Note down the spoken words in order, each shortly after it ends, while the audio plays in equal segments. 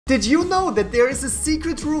Did you know that there is a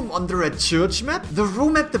secret room on the red church map? The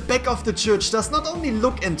room at the back of the church does not only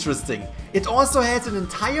look interesting, it also has an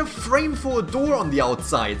entire frame for a door on the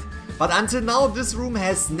outside. But until now this room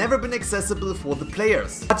has never been accessible for the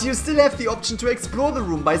players. But you still have the option to explore the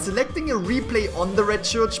room by selecting a replay on the red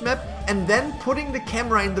church map and then putting the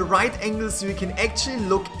camera in the right angle so you can actually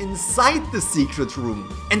look inside the secret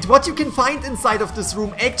room. And what you can find inside of this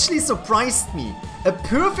room actually surprised me. A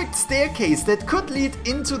perfect staircase that could lead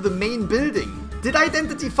into the main building. Did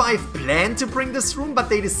Identity 5 plan to bring this room but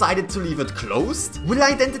they decided to leave it closed? Will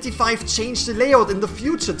Identity 5 change the layout in the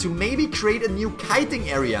future to maybe create a new kiting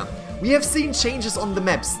area? We have seen changes on the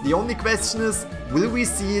maps, the only question is, will we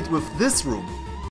see it with this room?